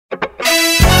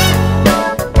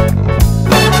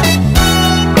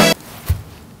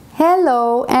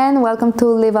Hello and welcome to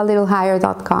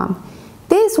livealittlehigher.com.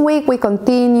 This week we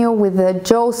continue with the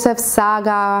Joseph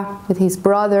saga with his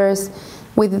brothers,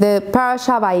 with the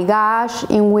Parasha Vayigash,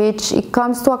 in which it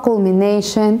comes to a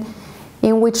culmination,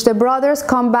 in which the brothers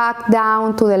come back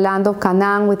down to the land of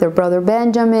Canaan with their brother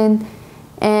Benjamin,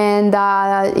 and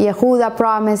Yehuda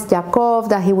promised Yaakov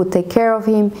that he would take care of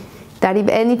him, that if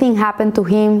anything happened to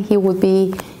him, he would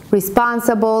be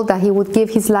responsible, that he would give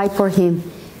his life for him.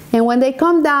 And when they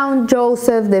come down,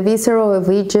 Joseph, the viceroy of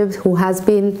Egypt, who has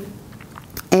been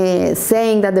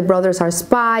saying that the brothers are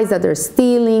spies, that they're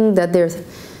stealing, that they're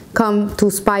come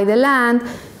to spy the land,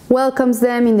 welcomes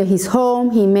them into his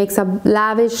home. He makes a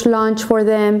lavish lunch for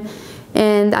them.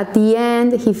 And at the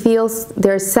end, he fills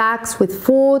their sacks with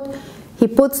food. He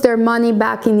puts their money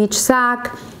back in each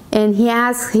sack. And he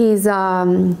asks his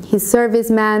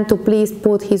serviceman to please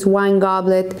put his wine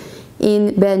goblet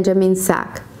in Benjamin's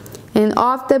sack. And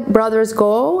off the brothers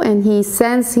go, and he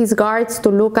sends his guards to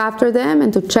look after them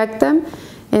and to check them.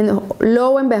 And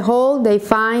lo and behold, they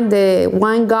find the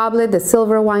wine goblet, the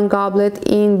silver wine goblet,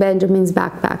 in Benjamin's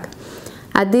backpack.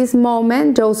 At this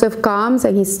moment, Joseph comes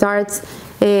and he starts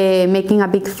making a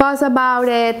big fuss about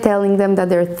it, telling them that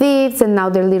they're thieves, and now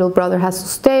their little brother has to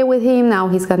stay with him. Now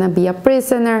he's going to be a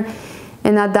prisoner.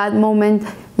 And at that moment,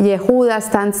 Yehuda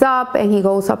stands up and he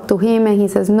goes up to him and he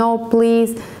says, "No,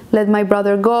 please, let my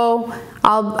brother go.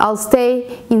 I'll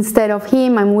stay instead of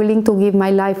him. I'm willing to give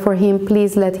my life for him.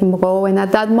 Please let him go." And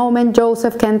at that moment,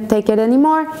 Joseph can't take it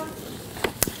anymore.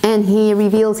 And he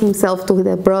reveals himself to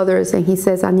the brothers and he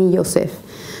says, "Ani Yosef."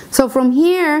 So from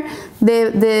here,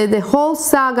 the whole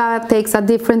saga takes a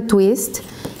different twist.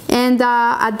 And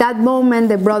at that moment,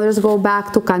 the brothers go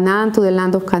back to Canaan, to the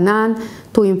land of Canaan,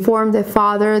 to inform the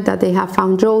father that they have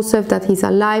found Joseph, that he's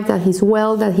alive, that he's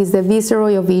well, that he's the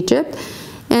viceroy of Egypt,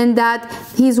 and that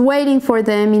he's waiting for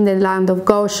them in the land of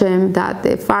Goshen that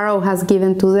the Pharaoh has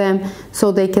given to them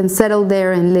so they can settle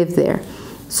there and live there.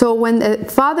 So when the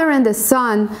father and the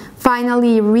son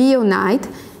finally reunite,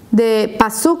 the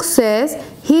Pasuk says,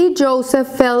 "He, Joseph,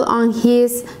 fell on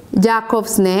his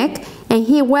Jacob's neck, and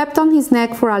he wept on his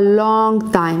neck for a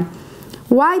long time."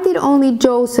 Why did only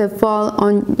Joseph fall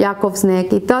on Jacob's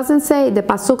neck? It doesn't say, the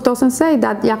Pasuk doesn't say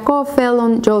that Jacob fell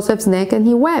on Joseph's neck and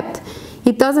he wept.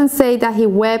 It doesn't say that he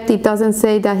wept. It doesn't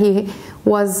say that he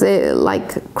was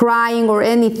like crying or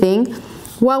anything.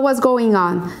 What was going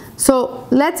on? So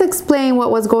let's explain what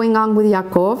was going on with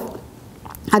Yaakov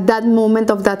at that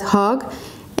moment of that hug.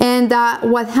 And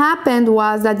what happened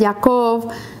was that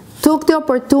Yaakov took the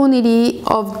opportunity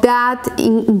of that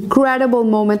incredible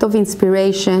moment of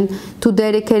inspiration to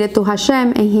dedicate it to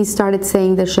Hashem, and he started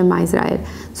saying the Shema Israel.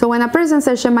 So when a person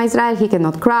says Shema Israel, he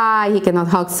cannot cry, he cannot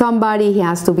hug somebody, he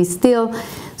has to be still.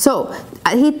 So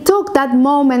he took that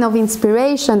moment of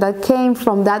inspiration that came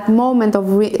from that moment of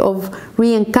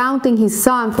re-encountering his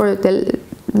son, for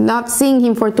not seeing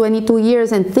him for 22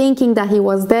 years and thinking that he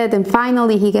was dead, and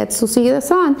finally he gets to see the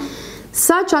son.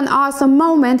 Such an awesome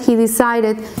moment, he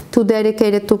decided to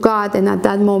dedicate it to God, and at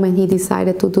that moment he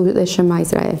decided to do the Shema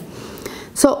Israel.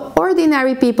 So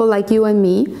ordinary people like you and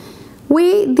me,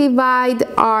 we divide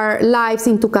our lives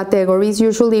into categories.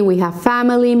 Usually we have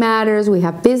family matters, we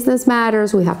have business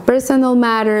matters, we have personal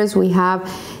matters, we have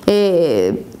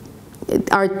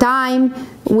our time,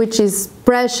 which is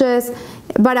precious.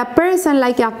 But a person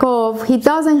like Yaakov, he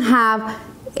doesn't have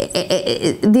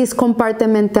this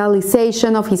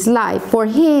compartmentalization of his life. For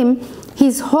him,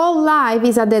 his whole life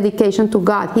is a dedication to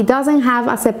God. He doesn't have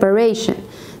a separation.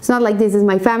 It's not like this is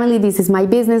my family, this is my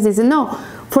business, this is no.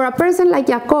 For a person like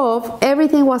Yaakov,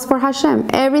 everything was for Hashem.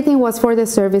 Everything was for the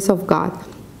service of God.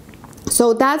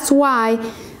 So that's why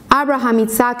Abraham,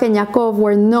 Isaac, and Yaakov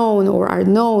were known, or are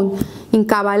known in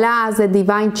Kabbalah, as the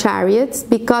divine chariots,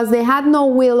 because they had no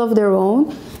will of their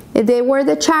own. They were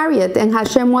the chariot, and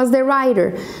Hashem was the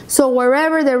rider. So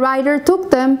wherever the rider took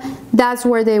them, that's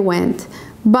where they went.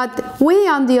 But we,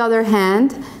 on the other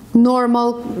hand,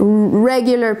 normal,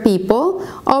 regular people,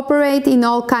 operate in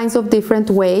all kinds of different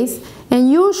ways. And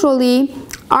usually,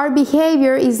 our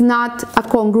behavior is not a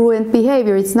congruent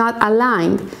behavior. It's not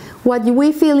aligned. What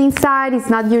we feel inside is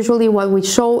not usually what we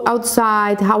show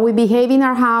outside. How we behave in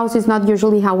our house is not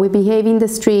usually how we behave in the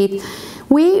street.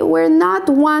 We're not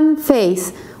one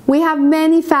face. We have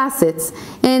many facets,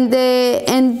 and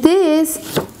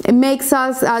this makes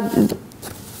us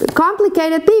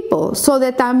complicated people. So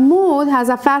the Talmud has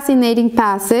a fascinating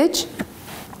passage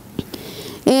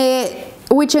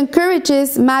which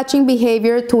encourages matching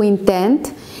behavior to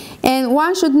intent, and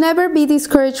one should never be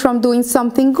discouraged from doing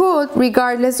something good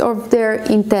regardless of their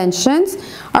intentions.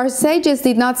 Our sages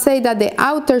did not say that the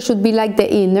outer should be like the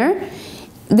inner.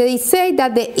 they say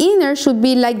that the inner should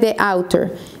be like the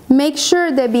outer. Make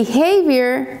sure the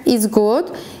behavior is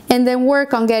good, and then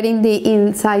work on getting the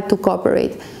inside to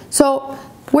cooperate. So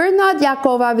we're not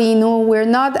Yaakov Avinu, we're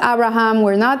not Abraham,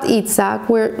 we're not Isaac,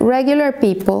 we're regular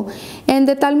people. And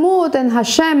the Talmud and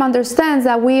Hashem understands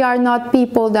that we are not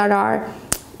people that are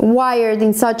wired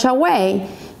in such a way.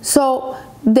 So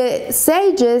the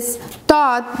sages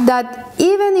thought that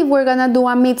even if we're going to do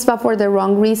a mitzvah for the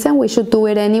wrong reason, we should do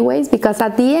it anyways, because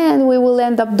at the end we will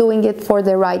end up doing it for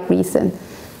the right reason.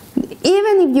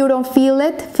 Even if you don't feel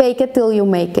it, fake it till you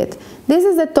make it. This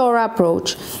is the Torah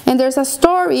approach. And there's a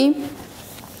story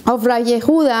of Rav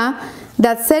Yehuda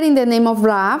that said in the name of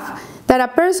Rav that a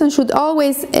person should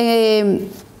always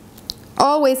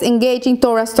engage in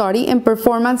Torah study and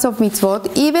performance of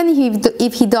mitzvot, even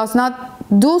if he does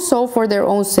not do so for their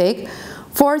own sake.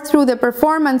 For through the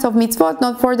performance of mitzvot,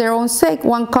 not for their own sake,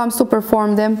 one comes to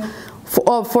perform them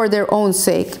for their own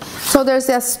sake. So there's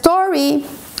a story,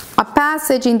 a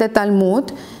passage in the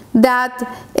Talmud that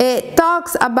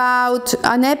talks about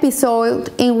an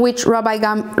episode in which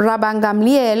Rabban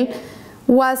Gamliel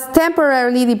was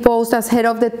temporarily deposed as head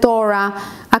of the Torah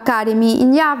Academy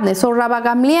in Yavne. So Rabban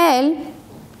Gamliel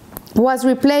was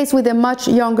replaced with a much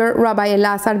younger Rabbi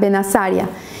Elazar ben Azaria.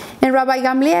 And Rabbi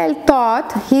Gamliel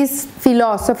taught, his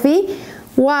philosophy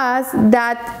was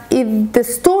that if the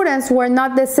students were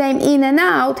not the same in and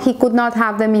out, he could not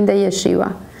have them in the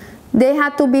yeshiva. They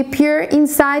had to be pure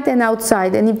inside and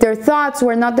outside, and if their thoughts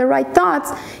were not the right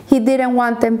thoughts, he didn't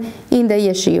want them in the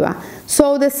yeshiva.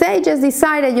 So the sages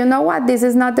decided, you know what, this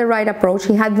is not the right approach.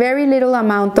 He had very little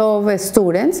amount of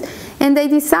students, and they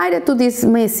decided to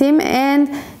dismiss him and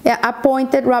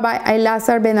appointed Rabbi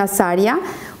Elazar ben Azaria,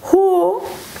 who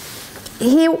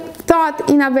he taught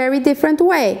in a very different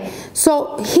way.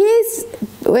 So his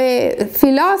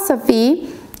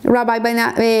philosophy, Rabbi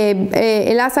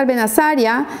Elazar ben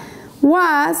Azaria,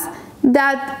 was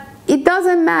that it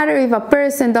doesn't matter if a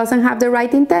person doesn't have the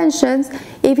right intentions.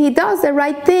 If he does the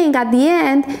right thing at the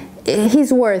end,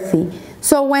 he's worthy.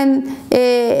 So when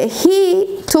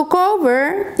he took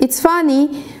over, it's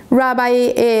funny,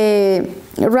 Rabban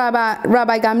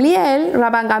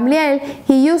Gamliel,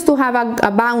 he used to have a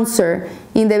bouncer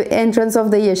in the entrance of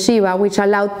the yeshiva, which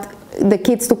allowed the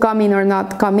kids to come in or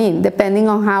not come in, depending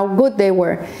on how good they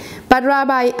were. But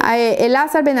Rabbi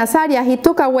Elazar ben Azaria, he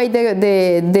took away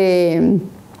the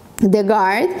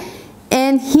guard,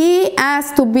 and he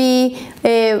asked to be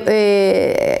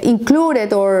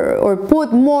included or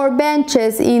put more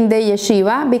benches in the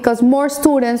yeshiva, because more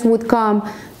students would come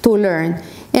to learn.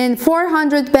 And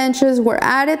 400 benches were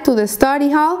added to the study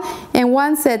hall, and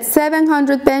one said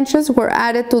 700 benches were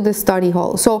added to the study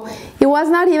hall. So it was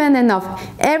not even enough.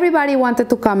 Everybody wanted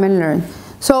to come and learn.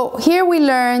 So here we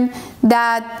learn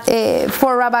that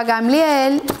for Rabbi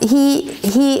Gamliel,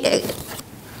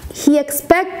 he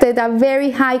expected a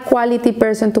very high quality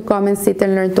person to come and sit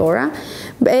and learn Torah.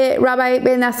 Rabbi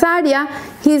ben Azaria,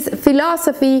 his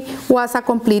philosophy was a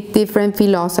complete different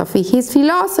philosophy. His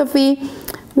philosophy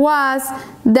was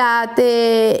that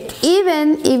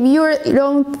even if you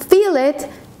don't feel it,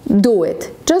 do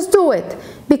it. Just do it.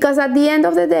 Because at the end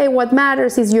of the day, what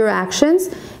matters is your actions,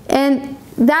 and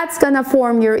that's going to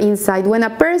form your inside. When a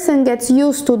person gets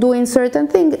used to doing certain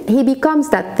things, he becomes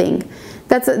that thing.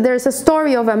 There's a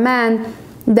story of a man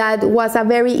that was a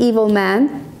very evil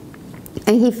man,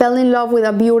 and he fell in love with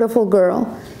a beautiful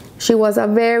girl. She was a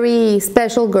very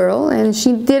special girl, and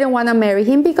she didn't want to marry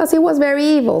him because he was very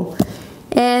evil.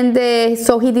 And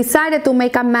so he decided to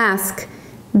make a mask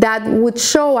that would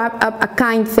show a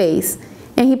kind face.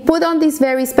 And he put on this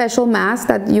very special mask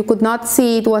that you could not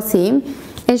see it was him.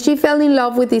 And she fell in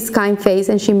love with this kind face,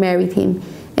 and she married him.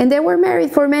 And they were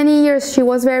married for many years. She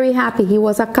was very happy. He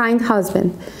was a kind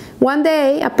husband. One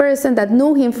day, a person that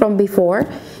knew him from before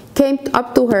came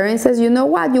up to her and says, you know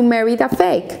what, you married a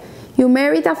fake. You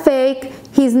married a fake.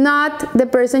 He's not the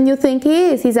person you think he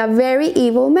is. He's a very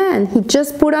evil man. He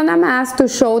just put on a mask to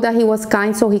show that he was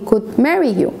kind so he could marry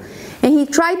you. And he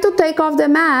tried to take off the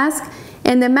mask,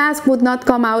 and the mask would not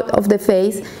come out of the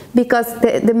face because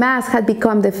the mask had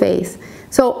become the face.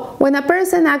 So when a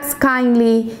person acts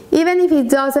kindly, even if he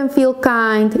doesn't feel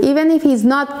kind, even if he's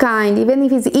not kind, even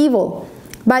if he's evil,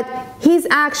 but his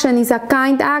action is a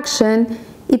kind action,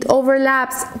 it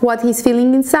overlaps what he's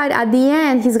feeling inside. At the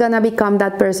end, he's going to become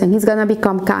that person. He's going to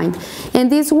become kind.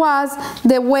 And this was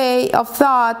the way of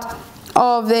thought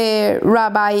of the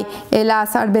Rabbi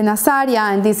Elazar ben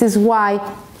Azaria, and this is why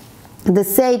the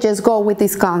sages go with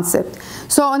this concept.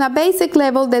 So on a basic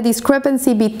level, the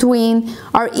discrepancy between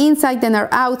our inside and our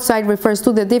outside refers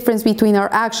to the difference between our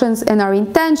actions and our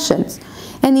intentions.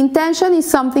 And intention is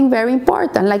something very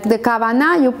important. Like the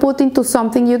kavanah you put into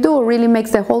something you do really makes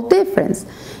the whole difference.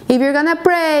 If you're gonna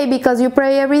pray because you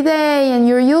pray every day and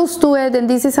you're used to it and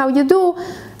this is how you do,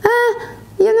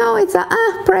 you know, it's a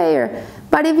prayer.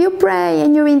 But if you pray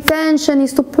and your intention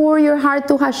is to pour your heart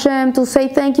to Hashem, to say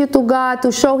thank you to God,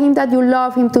 to show Him that you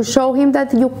love Him, to show Him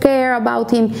that you care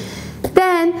about Him,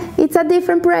 then it's a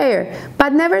different prayer.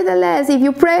 But nevertheless, if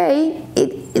you pray,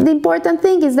 the important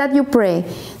thing is that you pray.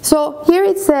 So here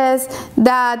it says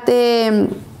that,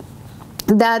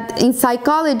 that in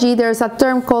psychology there's a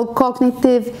term called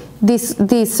cognitive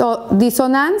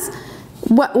dissonance,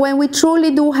 when we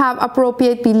truly do have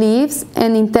appropriate beliefs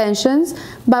and intentions,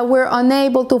 but we're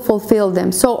unable to fulfill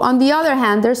them. So on the other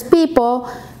hand, there's people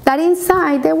that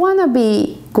inside, they want to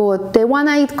be good, they want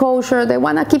to eat kosher, they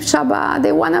want to keep Shabbat,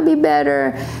 they want to be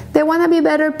better, they want to be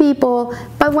better people,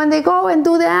 but when they go and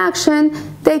do the action,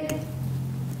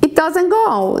 it doesn't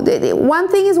go. One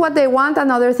thing is what they want,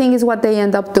 another thing is what they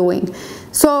end up doing.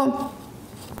 So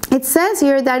it says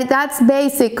here that that's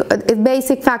a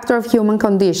basic factor of human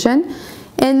condition,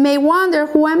 and may wonder,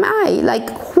 who am I? Like,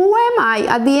 who am I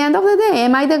at the end of the day?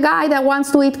 Am I the guy that wants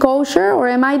to eat kosher, or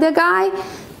am I the guy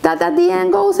that at the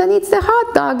end goes and eats the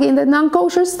hot dog in the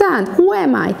non-kosher stand? Who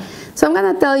am I? So I'm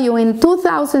going to tell you, in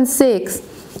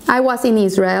 2006, I was in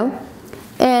Israel,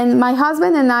 and my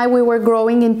husband and I, we were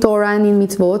growing in Torah and in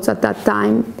mitzvot at that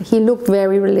time. He looked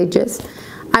very religious.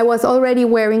 I was already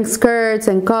wearing skirts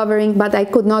and covering, but I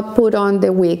could not put on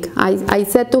the wig. I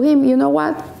said to him, you know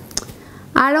what?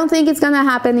 I don't think it's going to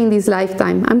happen in this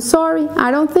lifetime. I'm sorry,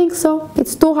 I don't think so.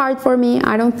 It's too hard for me,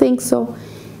 I don't think so.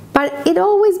 But it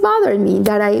always bothered me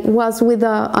that I was with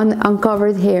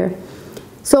uncovered hair.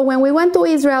 So when we went to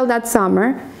Israel that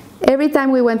summer, every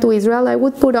time we went to Israel, I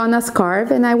would put on a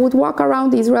scarf and I would walk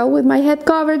around Israel with my head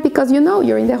covered, because you know,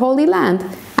 you're in the Holy Land.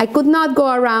 I could not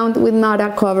go around with not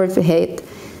a covered head.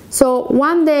 So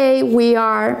one day we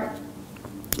are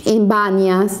in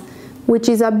Banyas, which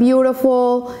is a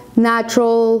beautiful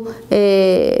natural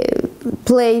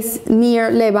place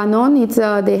near Lebanon. It's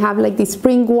they have like these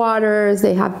spring waters,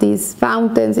 they have these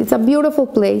fountains. It's a beautiful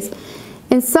place.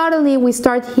 And suddenly we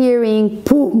start hearing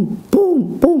boom,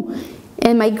 boom, boom.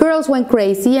 And my girls went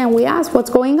crazy, and we asked, what's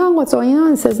going on? What's going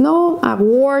on? It says, no, a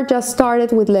war just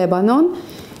started with Lebanon.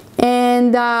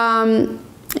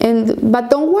 But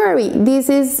don't worry, this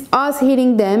is us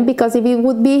hitting them, because if it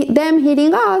would be them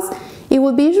hitting us, it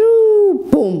would be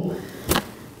boom.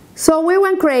 So we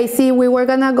went crazy. We were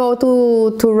gonna go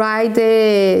to ride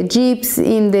the jeeps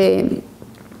in the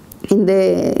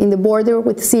border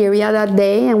with Syria that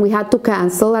day, and we had to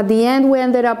cancel. At the end, we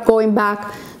ended up going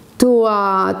back to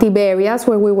Tiberias,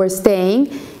 where we were staying,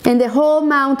 and the whole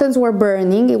mountains were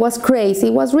burning. It was crazy.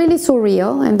 It was really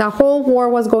surreal, and the whole war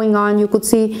was going on. You could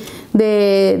see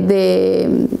the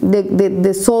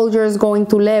soldiers going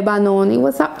to Lebanon. It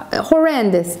was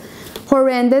horrendous.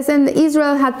 And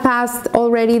Israel had passed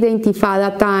already the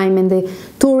Intifada time, and the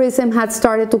tourism had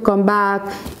started to come back,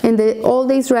 and all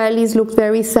the Israelis looked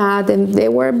very sad, and they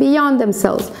were beyond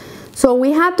themselves. So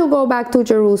we had to go back to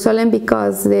Jerusalem,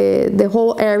 because the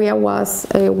whole area was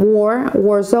a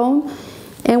war zone.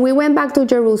 And we went back to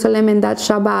Jerusalem, and that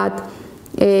Shabbat,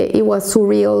 it was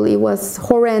surreal, it was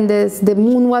horrendous. The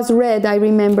moon was red, I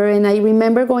remember, and I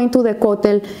remember going to the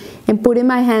Kotel and putting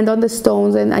my hand on the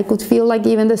stones, and I could feel like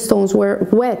even the stones were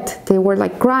wet. They were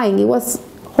like crying. It was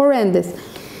horrendous.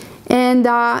 And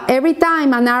every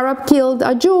time an Arab killed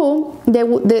a Jew,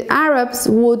 the Arabs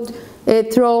would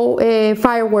throw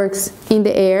fireworks in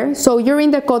the air. So you're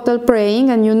in the Kotel praying,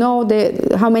 and you know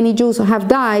how many Jews have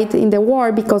died in the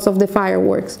war because of the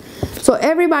fireworks. So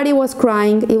everybody was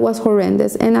crying. It was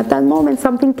horrendous. And at that moment,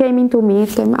 something came into me. It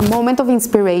came a moment of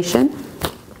inspiration.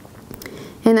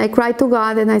 And I cried to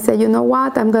God, and I said, you know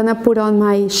what? I'm going to put on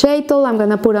my sheitel. I'm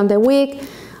going to put on the wig.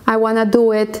 I want to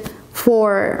do it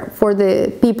for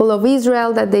the people of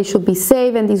Israel, that they should be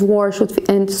saved, and this war should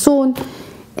end soon.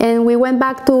 And we went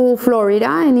back to Florida,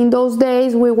 and in those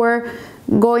days we were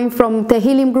going from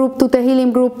Tehillim group to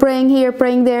Tehillim group, praying here,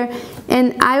 praying there,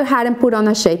 and I hadn't put on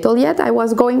a sheitel yet. I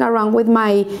was going around with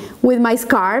my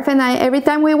scarf, and every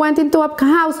time we went into a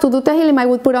house to do Tehillim, I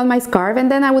would put on my scarf, and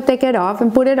then I would take it off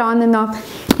and put it on and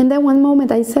off. And then one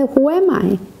moment I said, who am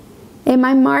I? Am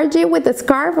I Margie with the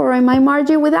scarf, or am I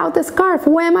Margie without the scarf?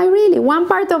 Who am I really? One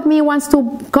part of me wants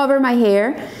to cover my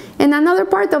hair, and another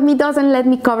part of me doesn't let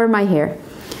me cover my hair.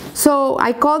 So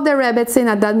I called the Rebbetzin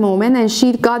at that moment, and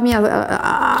she got me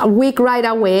a week right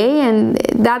away, and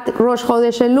that Rosh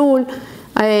Chodesh Elul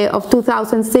of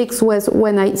 2006 was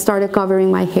when I started covering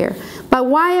my hair. But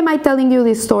why am I telling you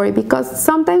this story? Because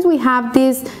sometimes we have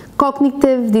this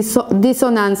cognitive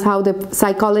dissonance, how the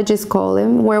psychologists call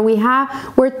them, where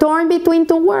we're torn between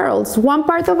two worlds. One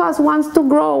part of us wants to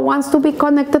grow, wants to be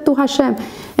connected to Hashem,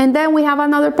 and then we have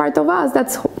another part of us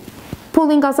that's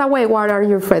pulling us away. What are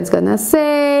your friends gonna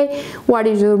say? What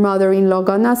is your mother-in-law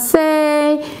gonna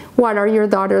say? What are your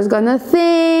daughters gonna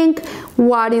think?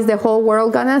 What is the whole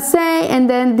world gonna say? And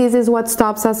then this is what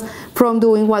stops us from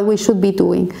doing what we should be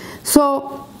doing.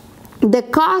 So the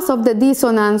cause of the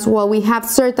dissonance, while we have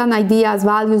certain ideas,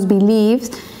 values,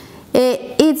 beliefs,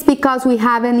 it's because we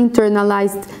haven't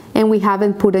internalized and we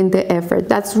haven't put in the effort.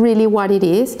 That's really what it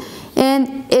is.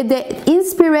 And the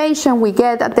inspiration we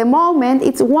get at the moment,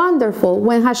 it's wonderful.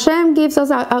 When Hashem gives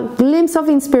us a glimpse of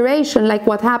inspiration, like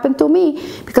what happened to me,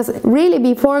 because really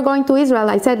before going to Israel,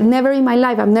 I said, never in my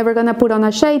life, I'm never going to put on a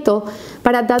sheitel.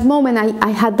 But at that moment, I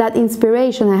had that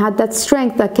inspiration, I had that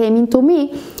strength that came into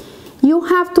me. You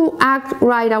have to act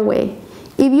right away.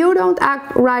 If you don't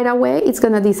act right away, it's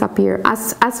going to disappear.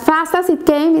 As fast as it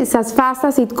came, it's as fast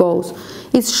as it goes.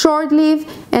 It's short-lived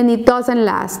and it doesn't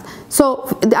last. So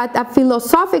at a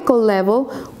philosophical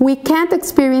level, we can't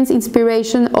experience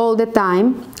inspiration all the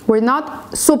time. We're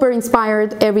not super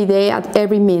inspired every day at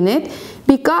every minute,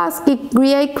 because He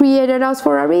created us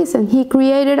for a reason. He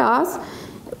created us.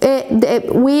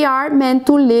 We are meant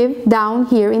to live down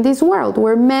here in this world.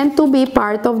 We're meant to be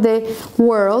part of the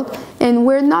world, and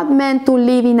we're not meant to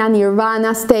live in a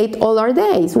nirvana state all our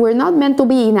days. We're not meant to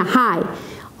be in a high.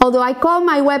 Although I call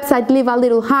my website Live a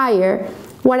Little Higher,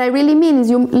 what I really mean is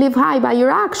you live high by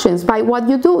your actions, by what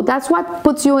you do. That's what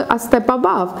puts you a step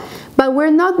above. But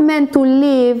we're not meant to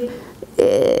live,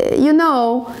 in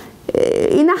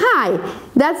a high.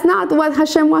 That's not what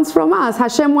Hashem wants from us.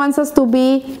 Hashem wants us to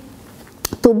be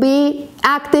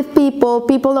active people,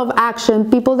 people of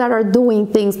action, people that are doing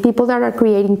things, people that are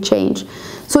creating change.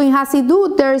 So in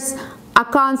Hasidut, there's a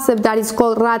concept that is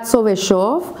called Ratzo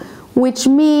Veshov, which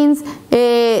means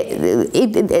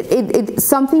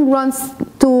something runs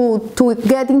to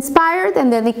get inspired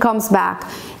and then it comes back.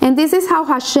 And this is how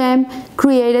Hashem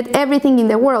created everything in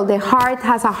the world. The heart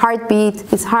has a heartbeat.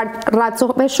 It's heart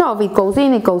Ratzo Veshov. It goes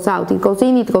in, it goes out. It goes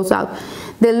in, it goes out.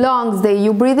 The lungs,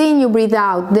 you breathe in, you breathe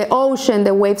out. The ocean,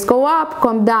 the waves go up,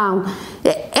 come down.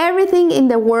 Everything in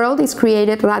the world is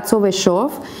created Ratzo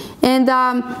Veshov. And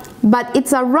but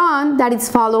it's a run that is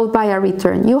followed by a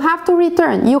return. You have to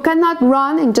return. You cannot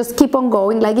run and just keep on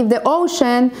going. Like if the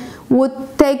ocean would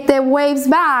take the waves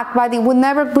back, but it would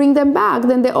never bring them back,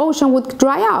 then the ocean would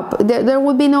dry up. There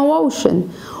would be no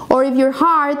ocean. Or if your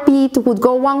heartbeat would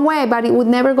go one way, but it would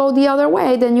never go the other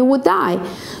way, then you would die.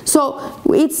 So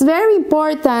it's very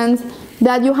important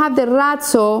that you have the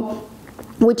Ratzo,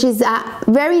 which is a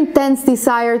very intense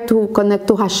desire to connect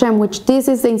to Hashem, which this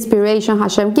is the inspiration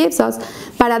Hashem gives us.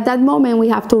 But at that moment, we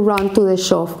have to run to the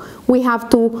Shov. We have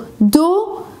to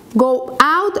go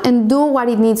out and do what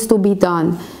it needs to be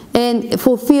done and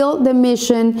fulfill the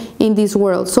mission in this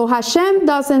world. So Hashem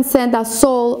doesn't send a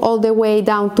soul all the way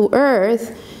down to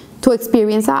earth to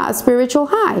experience a spiritual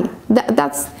high.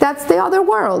 That's the other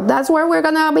world. That's where we're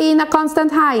gonna be in a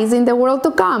constant high, is in the world to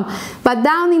come. But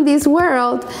down in this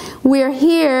world, we're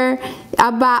here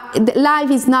about,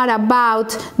 life is not about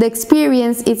the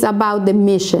experience, it's about the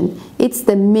mission. It's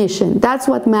the mission. That's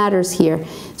what matters here.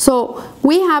 So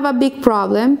we have a big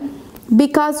problem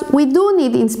because we do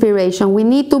need inspiration. We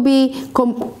need to be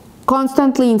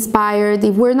constantly inspired.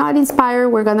 If we're not inspired,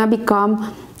 we're gonna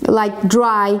become like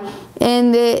dry,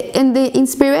 and the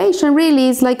inspiration really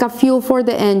is like a fuel for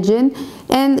the engine,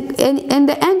 and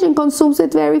the engine consumes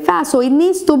it very fast, so it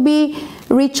needs to be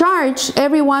recharged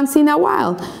every once in a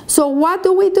while. So what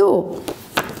do?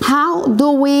 How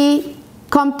do we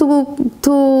come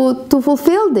to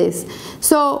fulfill this?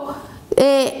 So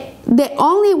the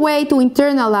only way to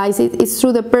internalize it is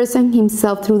through the person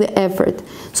himself, through the effort.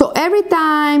 So every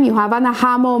time you have an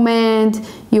aha moment,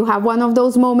 you have one of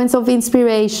those moments of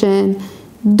inspiration,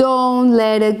 don't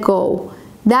let it go.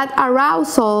 That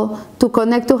arousal to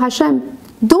connect to Hashem,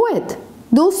 do it.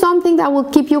 Do something that will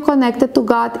keep you connected to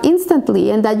God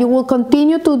instantly and that you will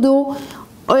continue to do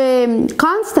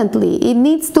constantly. It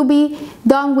needs to be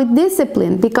done with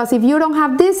discipline, because if you don't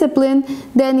have discipline,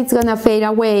 then it's gonna fade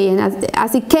away, and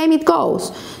as it came, it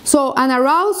goes. So an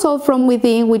arousal from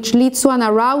within, which leads to an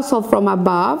arousal from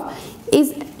above,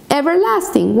 is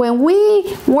everlasting. When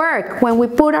we work, when we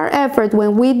put our effort,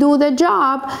 when we do the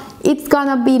job, it's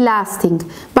gonna be lasting.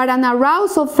 But an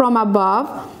arousal from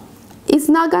above, it's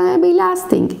not going to be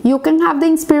lasting. You can have the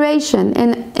inspiration,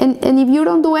 and if you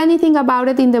don't do anything about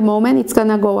it in the moment, it's going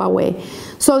to go away.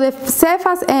 So the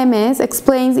Cephas Emes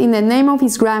explains in the name of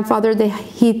his grandfather, the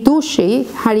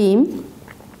Hitushi Harim,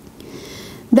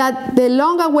 that the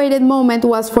long-awaited moment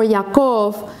was for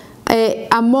Yaakov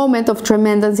a moment of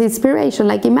tremendous inspiration.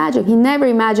 Like, imagine, he never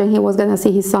imagined he was going to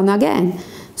see his son again.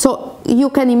 So you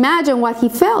can imagine what he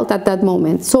felt at that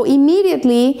moment. So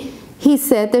immediately he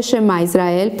said the Shema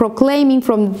Israel, proclaiming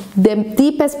from the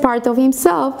deepest part of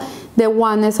himself the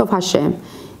oneness of Hashem.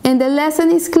 And the lesson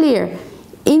is clear.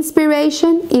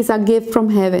 Inspiration is a gift from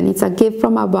heaven. It's a gift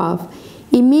from above.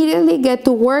 Immediately get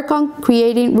to work on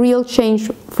creating real change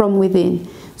from within.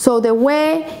 So the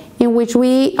way in which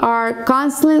we are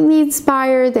constantly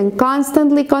inspired and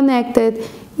constantly connected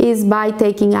is by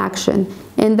taking action.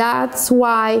 And that's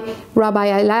why Rabbi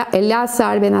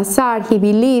Elazar ben Azar, he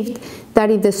believed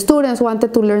that if the students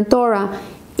wanted to learn Torah,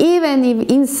 even if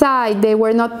inside they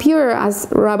were not pure as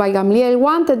Rabbi Gamliel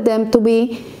wanted them to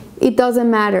be, it doesn't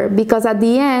matter, because at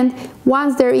the end,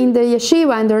 once they're in the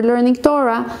yeshiva and they're learning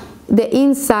Torah, the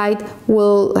inside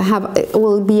will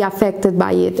be affected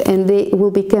by it, and they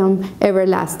will become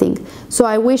everlasting. So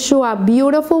I wish you a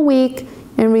beautiful week,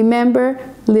 and remember,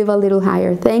 live a little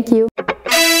higher. Thank you.